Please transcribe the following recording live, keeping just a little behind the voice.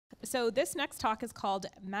So this next talk is called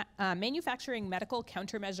Manufacturing Medical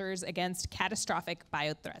Countermeasures Against Catastrophic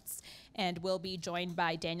Biothreats, and we'll be joined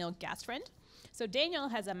by Daniel Gastfriend. So Daniel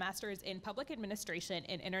has a master's in public administration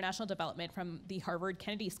and international development from the Harvard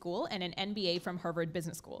Kennedy School and an MBA from Harvard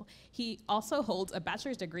Business School. He also holds a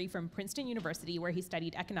bachelor's degree from Princeton University, where he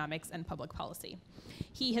studied economics and public policy.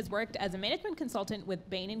 He has worked as a management consultant with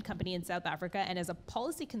Bain & Company in South Africa and as a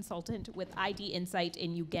policy consultant with ID Insight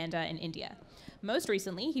in Uganda and India. Most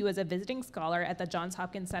recently, he was a visiting scholar at the Johns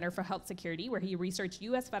Hopkins Center for Health Security, where he researched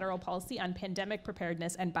U.S. federal policy on pandemic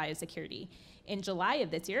preparedness and biosecurity. In July of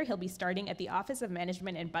this year, he'll be starting at the Office of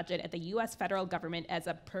Management and Budget at the U.S. federal government as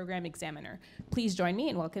a program examiner. Please join me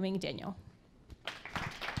in welcoming Daniel.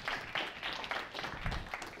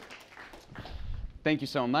 Thank you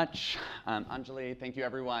so much, Anjali. Thank you,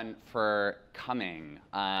 everyone, for coming.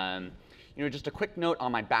 Just a quick note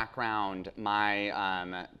on my background.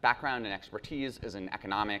 My background and expertise is in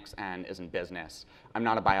economics and is in business. I'm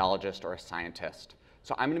not a biologist or a scientist.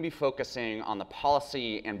 So I'm going to be focusing on the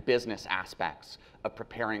policy and business aspects of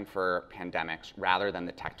preparing for pandemics rather than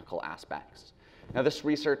the technical aspects. Now, this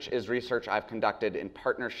research is research I've conducted in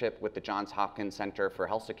partnership with the Johns Hopkins Center for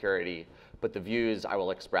Health Security, but the views I will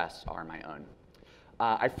express are my own.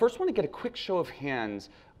 I first want to get a quick show of hands.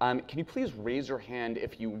 Can you please raise your hand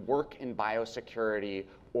if you work in biosecurity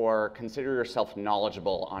or consider yourself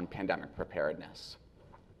knowledgeable on pandemic preparedness?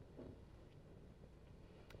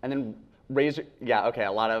 And then yeah, okay,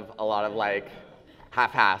 a lot of like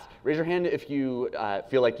half-assed. Raise your hand if you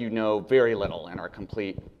feel like you know very little and are a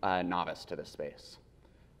complete novice to this space.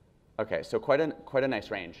 Okay, so quite a nice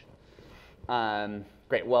range.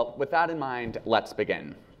 Great, well, with that in mind, let's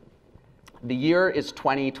begin. The year is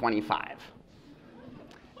 2025.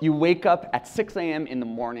 You wake up at 6 a.m. in the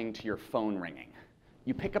morning to your phone ringing.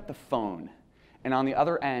 You pick up the phone, and on the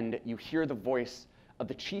other end, you hear the voice of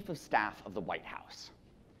the Chief of Staff of the White House.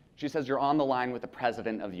 She says, "You're on the line with the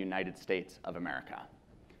President of the United States of America."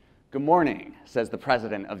 "Good morning," says the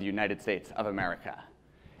President of the United States of America.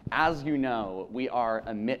 "As you know, we are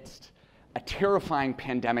amidst a terrifying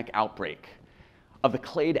pandemic outbreak of the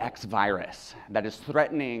Clade X virus that is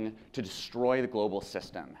threatening to destroy the global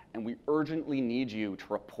system, and we urgently need you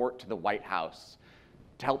to report to the White House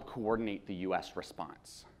to help coordinate the US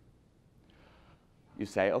response." You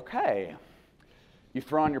say, okay. You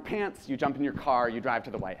throw on your pants, you jump in your car, you drive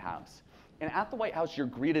to the White House. And at the White House, you're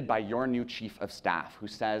greeted by your new Chief of Staff, who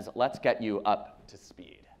says, "Let's get you up to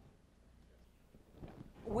speed."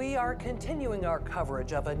 We are continuing our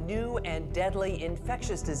coverage of a new and deadly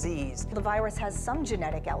infectious disease. The virus has some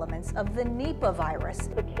genetic elements of the Nipah virus.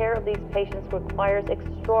 The care of these patients requires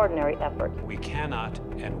extraordinary effort. We cannot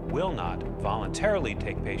and will not voluntarily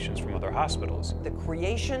take patients from other hospitals. The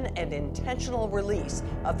creation and intentional release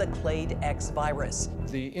of the Clade X virus.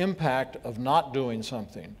 The impact of not doing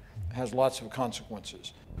something has lots of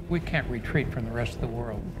consequences. We can't retreat from the rest of the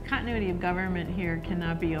world. The continuity of government here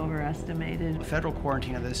cannot be overestimated. Federal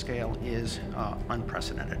quarantine of this scale is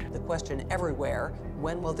unprecedented. The question everywhere,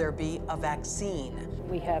 when will there be a vaccine?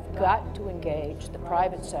 We have got to engage the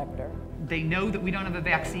private sector. They know that we don't have a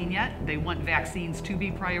vaccine yet. They want vaccines to be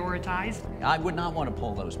prioritized. I would not want to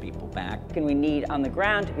pull those people back. And we need on the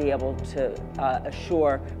ground to be able to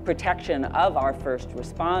assure protection of our first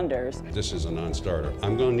responders. This is a non-starter.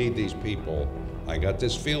 I'm going to need these people. I got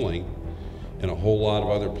this feeling in a whole lot of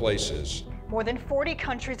other places. More than 40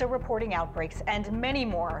 countries are reporting outbreaks, and many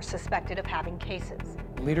more are suspected of having cases.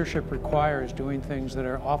 Leadership requires doing things that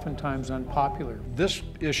are oftentimes unpopular. This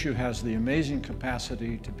issue has the amazing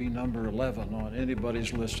capacity to be number 11 on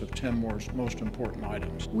anybody's list of 10 most important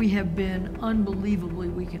items. We have been unbelievably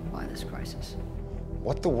weakened by this crisis.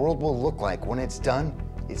 What the world will look like when it's done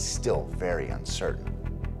is still very uncertain.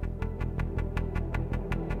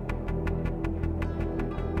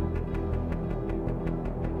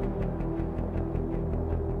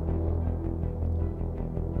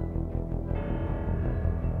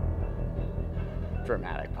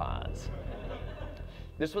 Dramatic pause.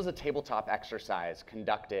 This was a tabletop exercise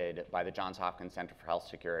conducted by the Johns Hopkins Center for Health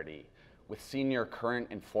Security with senior current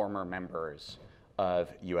and former members of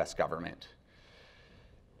US government.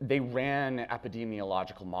 They ran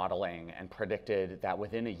epidemiological modeling and predicted that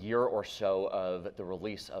within a year or so of the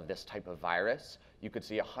release of this type of virus, you could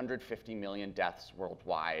see 150 million deaths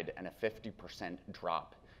worldwide and a 50%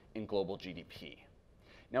 drop in global GDP.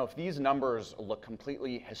 Now, if these numbers look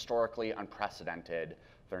completely historically unprecedented,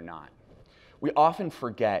 they're not. We often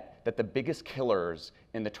forget that the biggest killers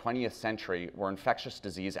in the 20th century were infectious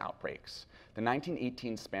disease outbreaks. The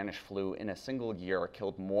 1918 Spanish flu in a single year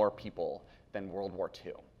killed more people than World War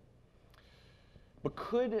II. But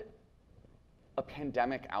could a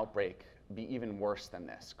pandemic outbreak be even worse than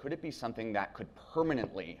this? Could it be something that could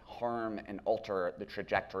permanently harm and alter the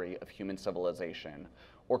trajectory of human civilization?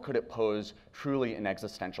 Or could it pose truly an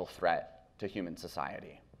existential threat to human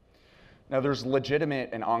society? Now, there's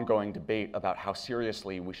legitimate and ongoing debate about how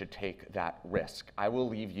seriously we should take that risk. I will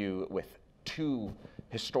leave you with 2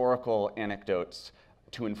 historical anecdotes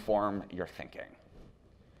to inform your thinking.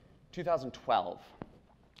 2012,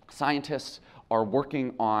 scientists are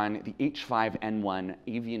working on the H5N1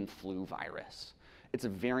 avian flu virus. It's a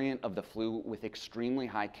variant of the flu with extremely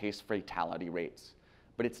high case fatality rates,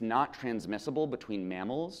 but it's not transmissible between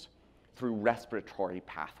mammals through respiratory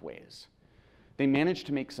pathways. They managed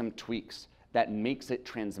to make some tweaks that makes it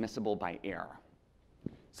transmissible by air.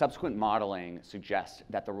 Subsequent modeling suggests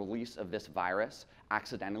that the release of this virus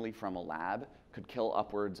accidentally from a lab could kill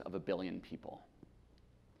upwards of 1 billion people.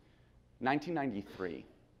 1993,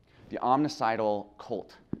 the omnicidal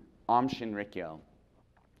cult, Shinrikyo,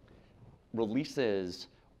 releases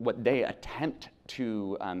what they attempt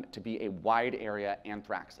to be a wide area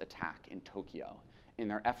anthrax attack in Tokyo in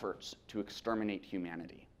their efforts to exterminate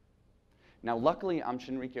humanity. Now, luckily,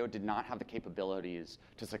 Shinrikyo did not have the capabilities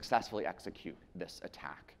to successfully execute this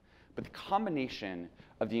attack. But the combination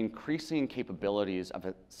of the increasing capabilities of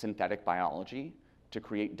a synthetic biology to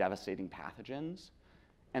create devastating pathogens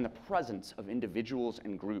and the presence of individuals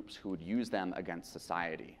and groups who would use them against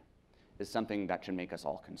society is something that should make us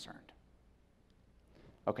all concerned.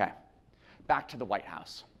 Okay, back to the White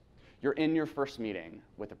House. You're in your first meeting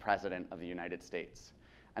with the President of the United States,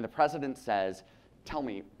 and the President says, tell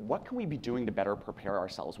me, what can we be doing to better prepare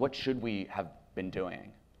ourselves? What should we have been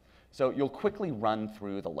doing? So you'll quickly run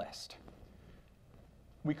through the list.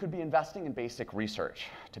 We could be investing in basic research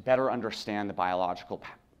to better understand the biological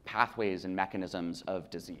pathways and mechanisms of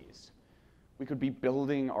disease. We could be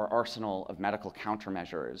building our arsenal of medical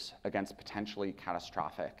countermeasures against potentially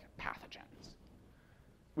catastrophic pathogens.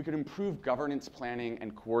 We could improve governance planning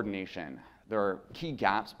and coordination. There are key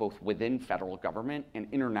gaps both within federal government and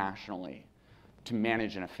internationally to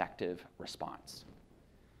manage an effective response.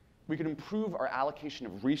 We could improve our allocation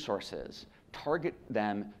of resources, target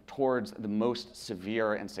them towards the most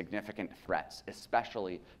severe and significant threats,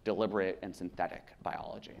 especially deliberate and synthetic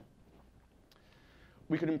biology.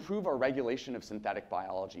 We could improve our regulation of synthetic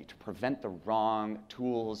biology to prevent the wrong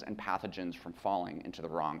tools and pathogens from falling into the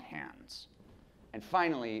wrong hands. And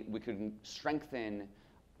finally, we could strengthen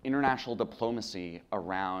international diplomacy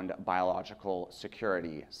around biological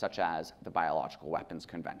security, such as the Biological Weapons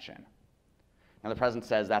Convention. Now, the President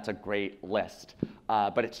says that's a great list,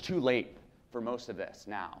 but it's too late for most of this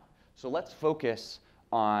now. So let's focus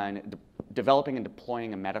on developing and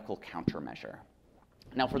deploying a medical countermeasure.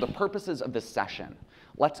 Now, for the purposes of this session,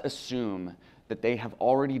 let's assume that they have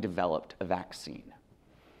already developed a vaccine.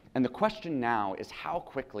 And the question now is, how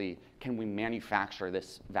quickly can we manufacture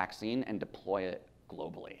this vaccine and deploy it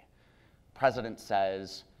globally? The President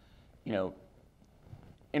says,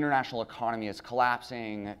 international economy is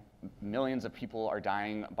collapsing, millions of people are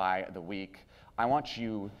dying by the week. I want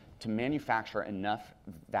you to manufacture enough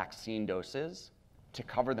vaccine doses to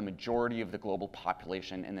cover the majority of the global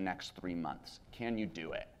population in the next 3 months. Can you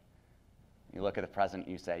do it? You look at the President,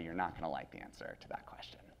 you say, you're not going to like the answer to that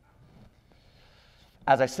question.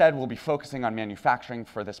 As I said, we'll be focusing on manufacturing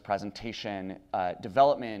for this presentation.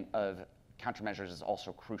 Development of countermeasures is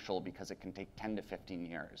also crucial because it can take 10 to 15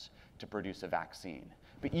 years to produce a vaccine.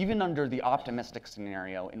 But even under the optimistic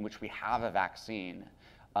scenario in which we have a vaccine,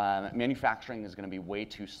 manufacturing is going to be way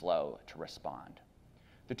too slow to respond.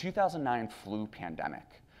 The 2009 flu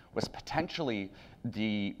pandemic was potentially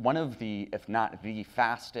one of the, if not the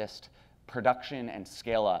fastest production and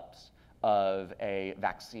scale-ups of a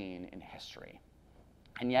vaccine in history.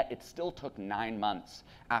 And yet it still took 9 months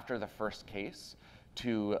after the first case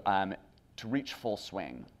to reach full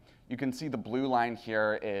swing. You can see the blue line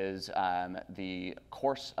here is the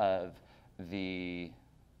course of the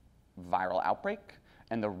viral outbreak,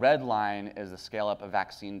 and the red line is the scale-up of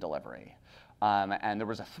vaccine delivery. And there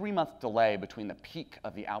was a 3-month delay between the peak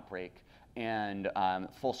of the outbreak and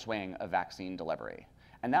full swing of vaccine delivery.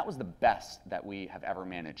 And that was the best that we have ever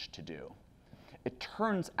managed to do. It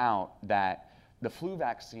turns out that the flu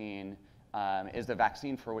vaccine is the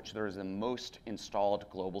vaccine for which there is the most installed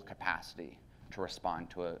global capacity to respond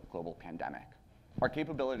to a global pandemic. Our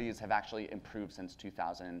capabilities have actually improved since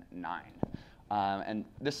 2009. And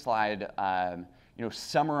this slide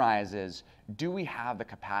summarizes, do we have the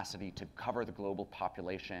capacity to cover the global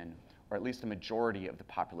population, or at least a majority of the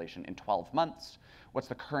population, in 12 months? What's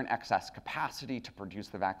the current excess capacity to produce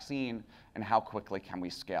the vaccine, and how quickly can we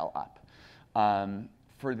scale up?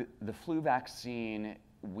 For the flu vaccine,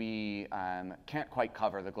 we can't quite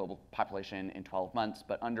cover the global population in 12 months,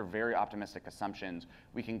 but under very optimistic assumptions,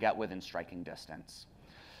 we can get within striking distance.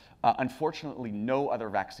 Unfortunately, no other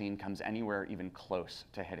vaccine comes anywhere even close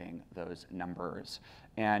to hitting those numbers.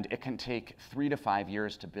 And it can take 3 to 5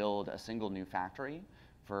 years to build a single new factory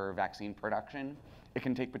for vaccine production. It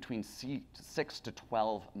can take between 6 to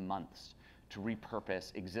 12 months to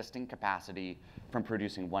repurpose existing capacity from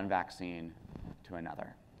producing one vaccine to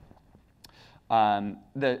another.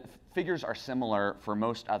 The figures are similar for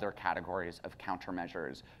most other categories of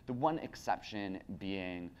countermeasures, the one exception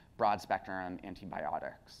being broad-spectrum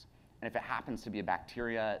antibiotics. And if it happens to be a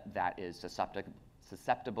bacteria that is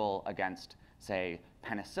susceptible against, say,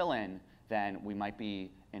 penicillin, then we might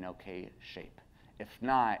be in okay shape. If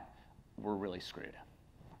not, we're really screwed.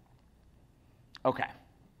 Okay.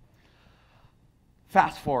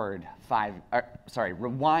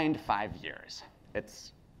 Rewind 5 years.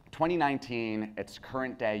 It's 2019, it's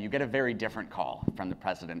current day. You get a very different call from the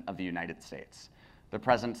President of the United States. The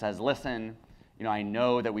President says, listen, I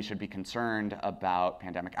know that we should be concerned about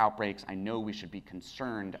pandemic outbreaks. I know we should be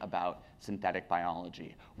concerned about synthetic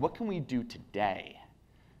biology. What can we do today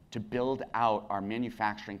to build out our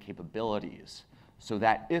manufacturing capabilities so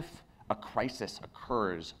that if a crisis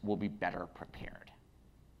occurs, we'll be better prepared?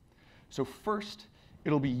 So first,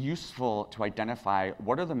 it'll be useful to identify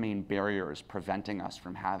what are the main barriers preventing us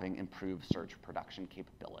from having improved surge production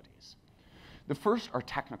capabilities. The first are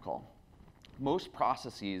technical. Most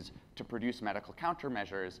processes to produce medical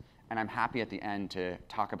countermeasures, and I'm happy at the end to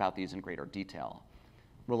talk about these in greater detail,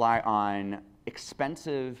 rely on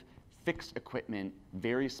expensive, fixed equipment,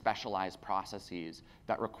 very specialized processes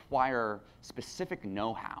that require specific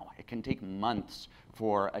know-how. It can take months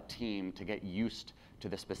for a team to get used to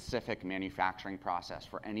the specific manufacturing process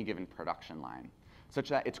for any given production line, such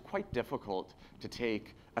that it's quite difficult to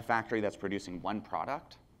take a factory that's producing one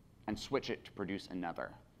product and switch it to produce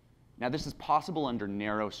another. Now, this is possible under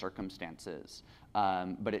narrow circumstances,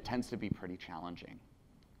 but it tends to be pretty challenging.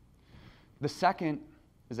 The second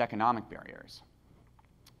is economic barriers.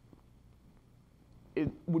 It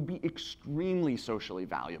would be extremely socially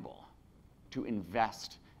valuable to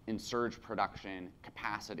invest in surge production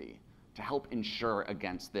capacity to help ensure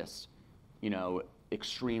against this,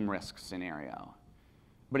 extreme risk scenario.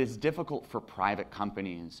 But it's difficult for private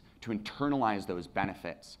companies to internalize those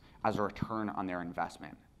benefits as a return on their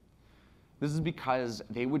investment. This is because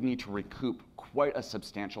they would need to recoup quite a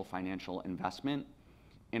substantial financial investment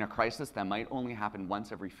in a crisis that might only happen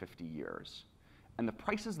once every 50 years. And the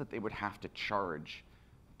prices that they would have to charge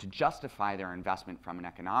to justify their investment from an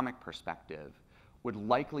economic perspective would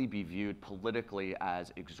likely be viewed politically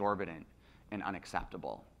as exorbitant and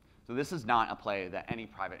unacceptable. So this is not a play that any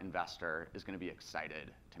private investor is going to be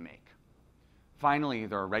excited to make. Finally,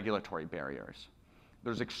 there are regulatory barriers.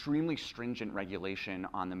 There's extremely stringent regulation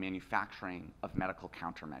on the manufacturing of medical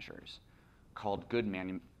countermeasures called good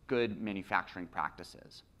manufacturing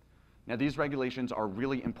practices. Now, these regulations are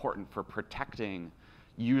really important for protecting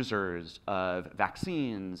users of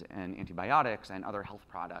vaccines and antibiotics and other health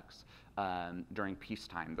products during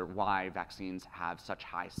peacetime. They're why vaccines have such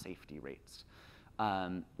high safety rates.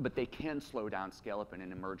 But they can slow down scale-up in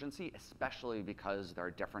an emergency, especially because there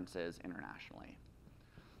are differences internationally.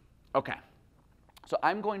 Okay. So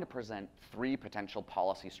I'm going to present 3 potential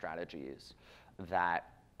policy strategies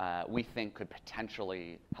that we think could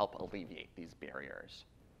potentially help alleviate these barriers.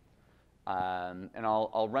 And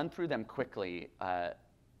I'll run through them quickly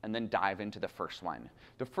and then dive into the first one.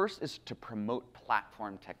 The first is to promote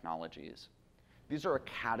platform technologies. These are a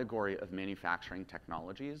category of manufacturing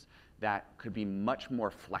technologies that could be much more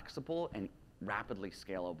flexible and rapidly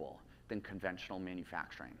scalable than conventional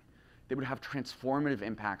manufacturing. They would have transformative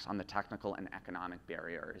impacts on the technical and economic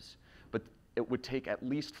barriers, but it would take at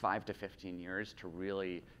least 5 to 15 years to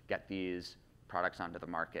really get these products onto the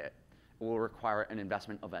market. It will require an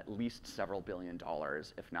investment of at least several $billion,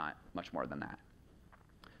 if not much more than that.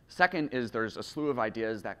 Second is there's a slew of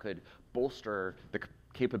ideas that could bolster the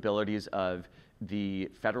capabilities of the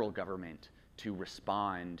federal government to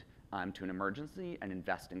respond to an emergency and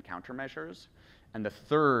invest in countermeasures. And the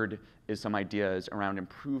third is some ideas around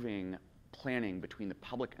improving planning between the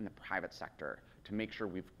public and the private sector to make sure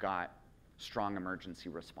we've got strong emergency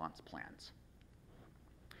response plans.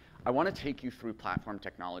 I want to take you through platform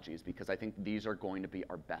technologies because I think these are going to be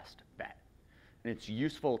our best bet. And it's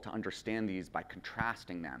useful to understand these by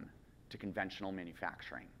contrasting them to conventional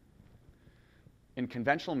manufacturing. In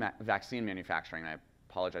conventional vaccine manufacturing, I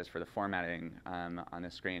apologize for the formatting on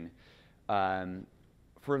this screen,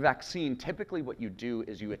 for a vaccine, typically what you do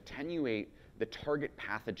is you attenuate the target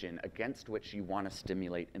pathogen against which you want to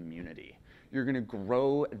stimulate immunity. You're going to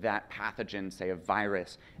grow that pathogen, say a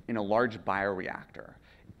virus, in a large bioreactor,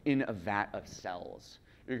 in a vat of cells.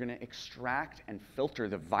 You're going to extract and filter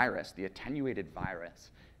the virus, the attenuated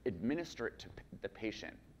virus, administer it to the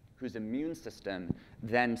patient, whose immune system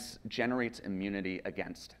then generates immunity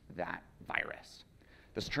against that virus.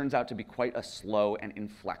 This turns out to be quite a slow and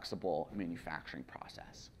inflexible manufacturing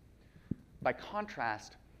process. By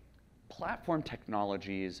contrast, platform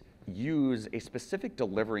technologies use a specific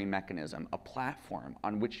delivery mechanism, a platform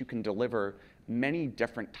on which you can deliver many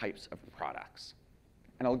different types of products.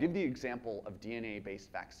 And I'll give the example of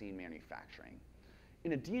DNA-based vaccine manufacturing.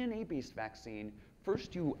 In a DNA-based vaccine,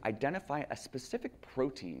 first you identify a specific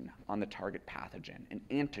protein on the target pathogen, an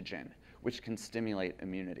antigen, which can stimulate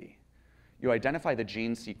immunity. You identify the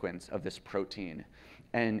gene sequence of this protein,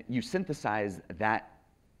 and you synthesize that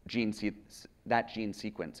gene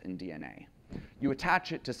sequence in DNA. You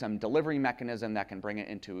attach it to some delivery mechanism that can bring it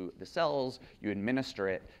into the cells, you administer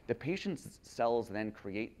it. The patient's cells then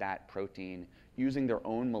create that protein using their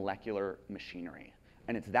own molecular machinery,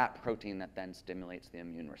 and it's that protein that then stimulates the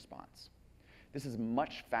immune response. This is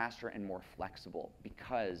much faster and more flexible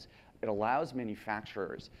because it allows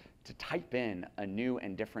manufacturers to type in a new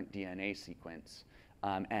and different DNA sequence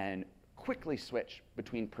and quickly switch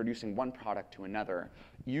between producing one product to another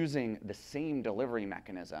using the same delivery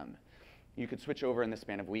mechanism. You could switch over in the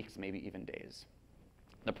span of weeks, maybe even days.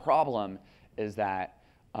 The problem is that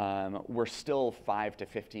we're still 5 to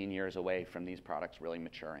 15 years away from these products really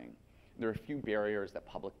maturing. There are a few barriers that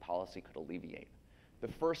public policy could alleviate. The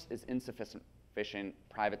first is insufficient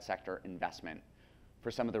private sector investment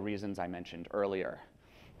for some of the reasons I mentioned earlier.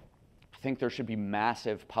 I think there should be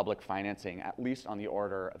massive public financing, at least on the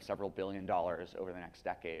order of several $billion over the next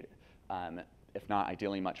decade, if not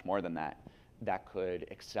ideally much more than that, that could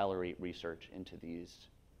accelerate research into these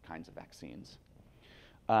kinds of vaccines.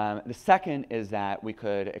 The second is that we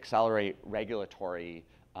could accelerate regulatory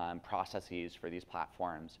processes for these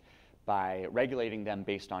platforms by regulating them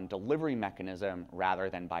based on delivery mechanism rather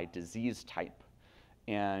than by disease type,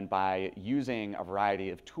 and by using a variety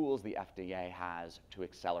of tools the FDA has to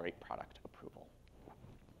accelerate product approval.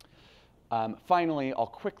 Finally, I'll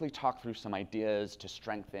quickly talk through some ideas to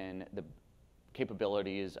strengthen the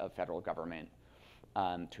capabilities of federal government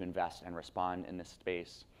to invest and respond in this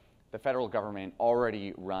space. The federal government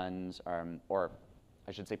already runs, or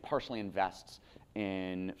I should say partially invests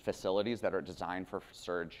in facilities that are designed for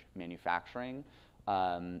surge manufacturing,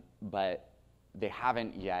 but they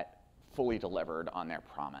haven't yet fully delivered on their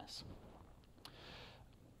promise.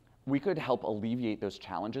 We could help alleviate those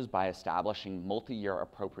challenges by establishing multi-year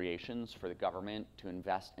appropriations for the government to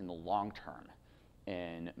invest in the long term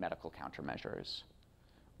in medical countermeasures.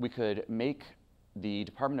 We could make the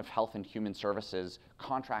Department of Health and Human Services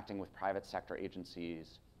contracting with private sector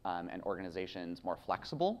agencies and organizations more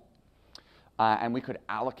flexible. And we could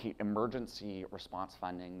allocate emergency response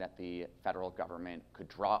funding that the federal government could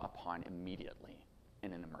draw upon immediately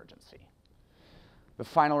in an emergency. The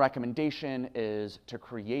final recommendation is to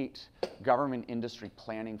create government industry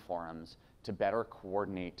planning forums to better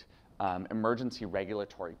coordinate emergency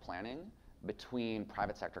regulatory planning between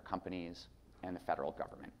private sector companies and the federal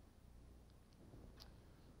government.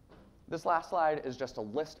 This last slide is just a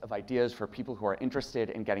list of ideas for people who are interested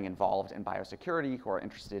in getting involved in biosecurity, who are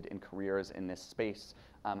interested in careers in this space.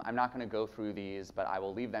 I'm not going to go through these, but I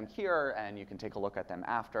will leave them here, and you can take a look at them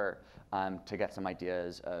after to get some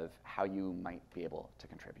ideas of how you might be able to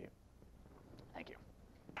contribute. Thank you.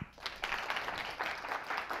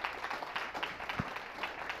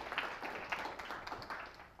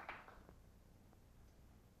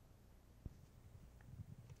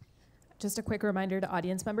 Just a quick reminder to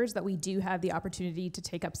audience members that we do have the opportunity to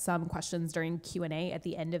take up some questions during Q&A at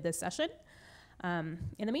the end of this session. In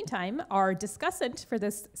the meantime, our discussant for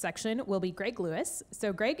this section will be Greg Lewis.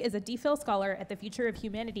 So Greg is a DPhil scholar at the Future of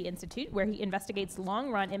Humanity Institute, where he investigates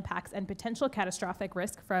long-run impacts and potential catastrophic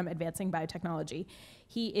risk from advancing biotechnology.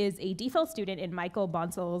 He is a DPhil student in Michael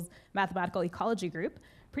Bonsel's mathematical ecology group.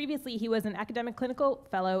 Previously, he was an academic clinical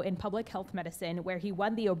fellow in public health medicine, where he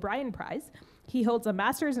won the O'Brien Prize. He holds a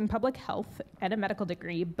master's in public health and a medical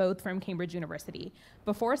degree, both from Cambridge University.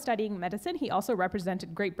 Before studying medicine, he also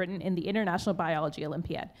represented Great Britain in the International Biology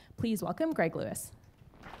Olympiad. Please welcome Greg Lewis.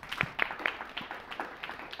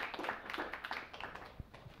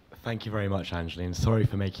 Thank you very much, Angeline. Sorry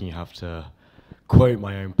for making you have to quote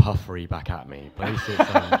my own puffery back at me, but at least it's,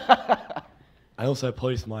 I also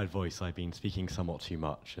apologize for my voice. I've been speaking somewhat too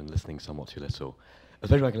much and listening somewhat too little,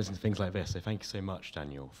 especially when I can listen to things like this. So thank you so much,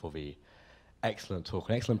 Daniel, for the excellent talk.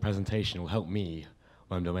 An excellent presentation. It will help me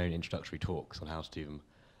when I'm doing my own introductory talks on how to do them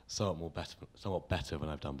somewhat better than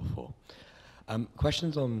I've done before.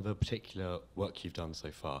 Questions on the particular work you've done so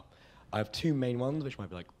far. I have two main ones, which might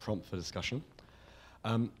be like prompt for discussion.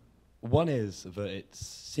 One is that it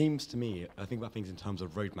seems to me, I think about things in terms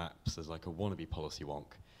of roadmaps as like a wannabe policy wonk.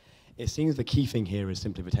 It seems the key thing here is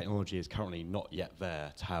simply the technology is currently not yet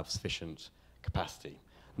there to have sufficient capacity,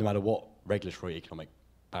 no matter what regulatory economic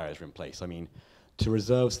barriers are in place. I mean, to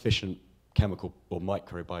reserve sufficient chemical or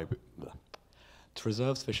to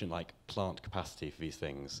reserve sufficient like plant capacity for these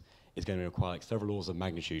things is going to require like several orders of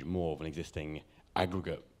magnitude more than existing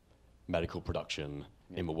aggregate medical production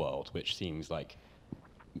in the world, which seems like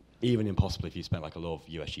even impossible if you spent like a lot of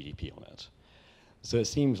US GDP on it. So it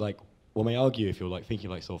seems like, one may argue if you're like thinking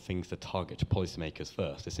like sort of things to target to policymakers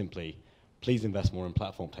first, is simply please invest more in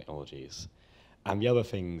platform technologies. And the other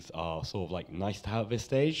things are sort of like nice to have at this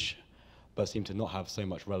stage, but seem to not have so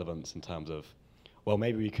much relevance in terms of, well,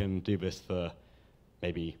 maybe we can do this for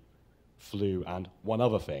maybe flu and one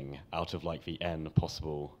other thing out of like the N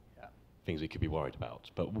possible things we could be worried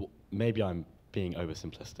about. But maybe I'm being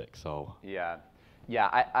oversimplistic, so. Yeah,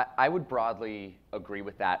 I would broadly agree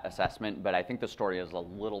with that assessment, but I think the story is a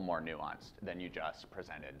little more nuanced than you just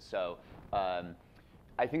presented. So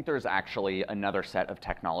I think there's actually another set of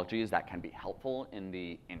technologies that can be helpful in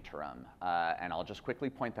the interim. And I'll just quickly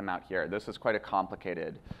point them out here. This is quite a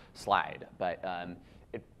complicated slide, but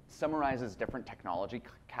it summarizes different technology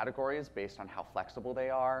categories based on how flexible they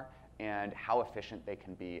are and how efficient they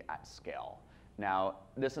can be at scale. Now,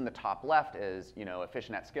 this in the top left is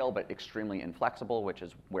efficient at scale, but extremely inflexible, which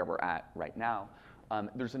is where we're at right now.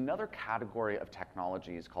 There's another category of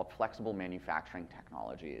technologies called flexible manufacturing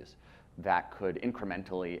technologies that could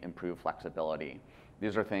incrementally improve flexibility.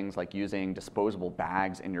 These are things like using disposable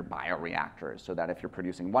bags in your bioreactors so that if you're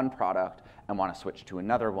producing one product and want to switch to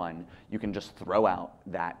another one, you can just throw out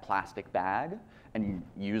that plastic bag and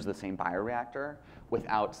use the same bioreactor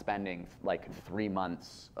without spending like 3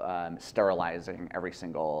 months sterilizing every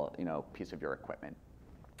single piece of your equipment.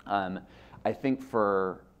 I think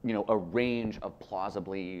for a range of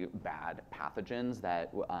plausibly bad pathogens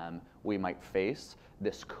that we might face,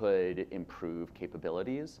 this could improve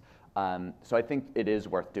capabilities. So I think it is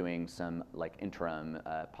worth doing some like interim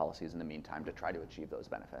policies in the meantime to try to achieve those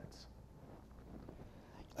benefits.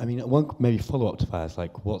 I mean, one maybe follow-up to that is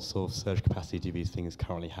like, what sort of surge capacity do these things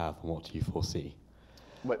currently have, and what do you foresee?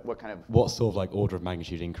 What kind of? What sort of like order of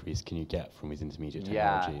magnitude increase can you get from these intermediate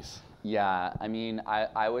technologies? Yeah. I mean,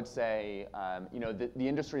 I would say, the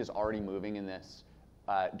industry is already moving in this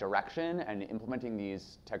direction, and implementing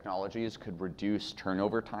these technologies could reduce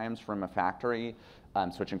turnover times from a factory,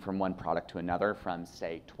 switching from one product to another from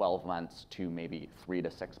say 12 months to maybe 3 to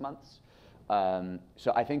 6 months.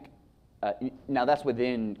 So I think. Now that's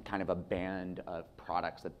within kind of a band of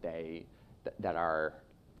products that are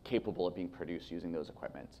capable of being produced using those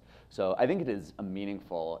equipments. So I think it is a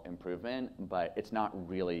meaningful improvement, but it's not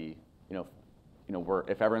really,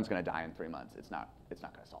 if everyone's going to die in 3 months, it's not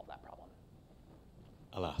going to solve that problem.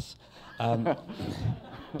 Alas.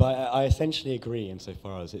 But I essentially agree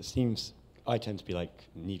insofar as it seems, I tend to be like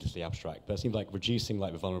needlessly abstract, but it seems like reducing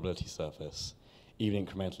like the vulnerability surface, even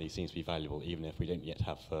incrementally, seems to be valuable, even if we don't yet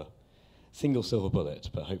have a single silver bullet,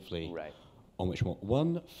 but hopefully on which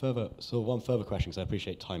one further question, because I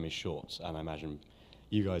appreciate time is short, and I imagine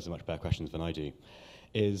you guys have much better questions than I do,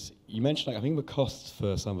 is you mentioned, like, I think the costs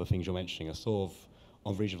for some of the things you're mentioning are sort of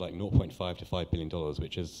on the region of like 0.5 to $5 billion,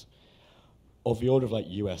 which is of the order of like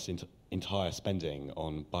US entire spending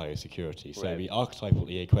on biosecurity. So the archetypal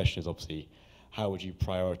EA question is obviously, how would you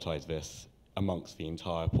prioritize this amongst the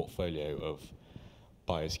entire portfolio of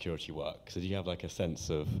biosecurity work? So do you have like a sense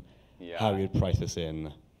of how you'd price this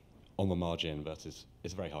in on the margin versus,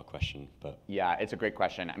 it's a very hard question, but. Yeah, it's a great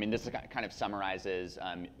question. I mean, this kind of summarizes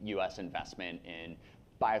US investment in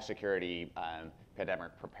biosecurity,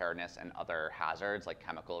 pandemic preparedness, and other hazards like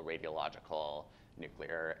chemical, radiological,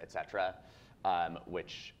 nuclear, et cetera,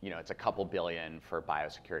 which, it's a couple billion for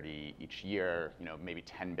biosecurity each year, maybe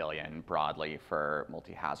 10 billion broadly for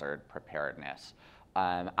multi-hazard preparedness.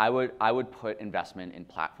 I would put investment in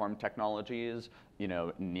platform technologies,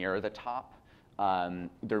 near the top.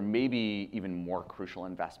 There may be even more crucial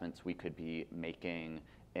investments we could be making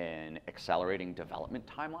in accelerating development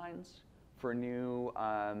timelines for new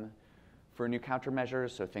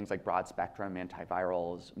countermeasures. So things like broad spectrum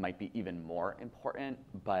antivirals might be even more important.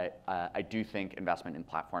 But I do think investment in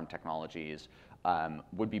platform technologies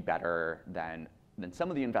would be better than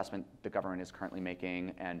some of the investment the government is currently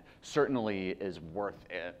making, and certainly is worth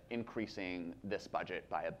increasing this budget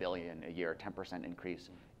by $1 billion a year. 10% increase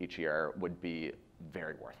each year would be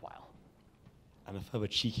very worthwhile. And a further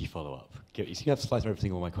cheeky follow-up. You seem to have slides for every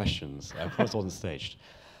single one of my questions. I promise I wasn't staged.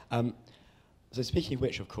 So speaking of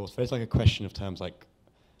which, of course, there's like a question of terms like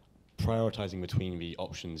prioritizing between the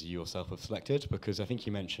options you yourself have selected, because I think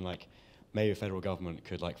you mentioned like maybe the federal government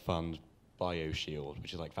could like fund BioShield,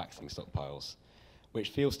 which is like vaccine stockpiles, which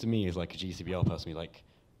feels to me as like a GCBR personally like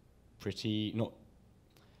pretty, not,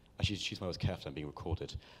 I should choose my words carefully, I'm being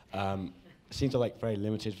recorded. Seems to like very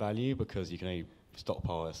limited value because you can only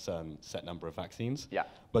stockpile a certain set number of vaccines. Yeah.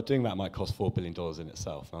 But doing that might cost $4 billion in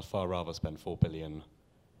itself, and I'd far rather spend $4 billion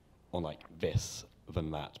on like this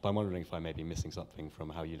than that. But I'm wondering if I may be missing something from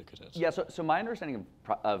how you look at it. Yeah, so my understanding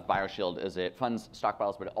of BioShield is it funds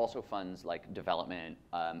stockpiles, but it also funds like development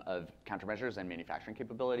of countermeasures and manufacturing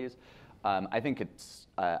capabilities. I think it's,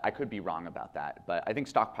 I could be wrong about that, but I think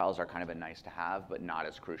stockpiles are kind of a nice to have, but not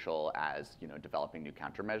as crucial as developing new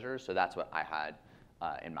countermeasures. So that's what I had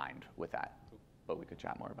in mind with that. But we could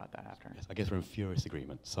chat more about that after. Yes, I guess we're in furious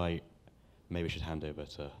agreement, so maybe we should hand over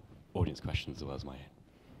to audience questions as well as my own.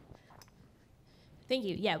 Thank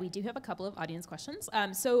you. Yeah, we do have a couple of audience questions.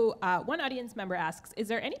 So one audience member asks, is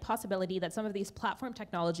there any possibility that some of these platform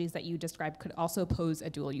technologies that you described could also pose a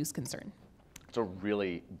dual use concern? It's a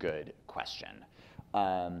really good question.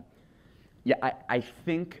 Yeah, I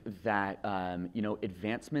think that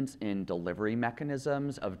advancements in delivery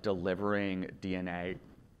mechanisms of delivering DNA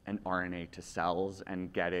and RNA to cells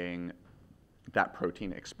and getting that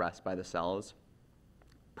protein expressed by the cells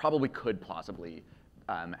probably could plausibly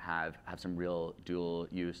have some real dual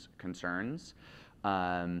use concerns.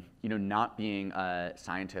 Not being a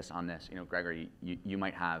scientist on this, Gregory, you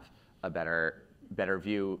might have a better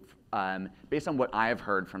view. Based on what I've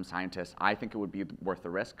heard from scientists, I think it would be worth the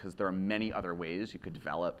risk because there are many other ways you could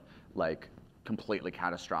develop like completely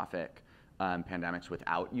catastrophic pandemics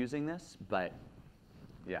without using this. But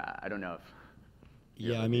yeah, I don't know if.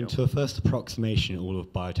 Yeah, I mean, to a first approximation, all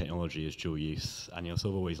of biotechnology is dual use, and you're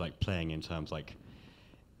sort of always like playing in terms like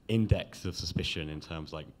index of suspicion in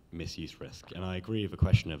terms like misuse risk. And I agree with the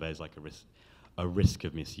question of there's like a risk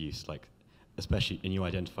of misuse, like especially, and you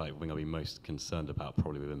identify the thing I'll be most concerned about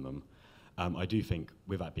probably within them. I do think,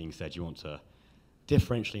 with that being said, you want to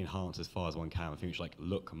differentially enhance as far as one can. I think it should like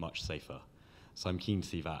look much safer. So I'm keen to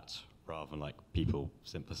see that rather than like people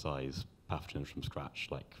synthesize pathogens from scratch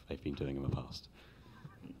like they've been doing in the past.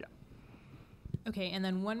 Yeah. Okay, and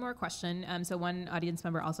then one more question. So one audience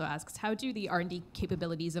member also asks, how do the R&D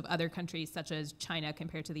capabilities of other countries such as China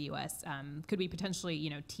compare to the US? Could we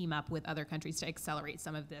potentially, team up with other countries to accelerate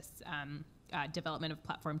some of this development of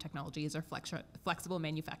platform technologies or flexible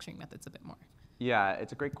manufacturing methods a bit more? Yeah,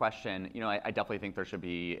 it's a great question. I definitely think there should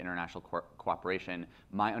be international cooperation.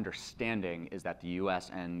 My understanding is that the US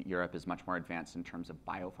and Europe is much more advanced in terms of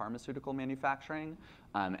biopharmaceutical manufacturing,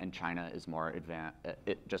 and China is more advanced.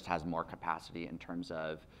 It just has more capacity in terms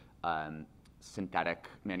of synthetic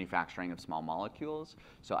manufacturing of small molecules.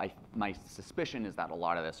 So my suspicion is that a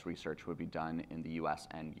lot of this research would be done in the US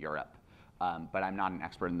and Europe. But I'm not an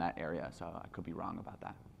expert in that area, so I could be wrong about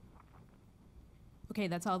that. Okay,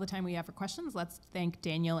 that's all the time we have for questions. Let's thank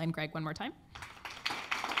Daniel and Greg one more time.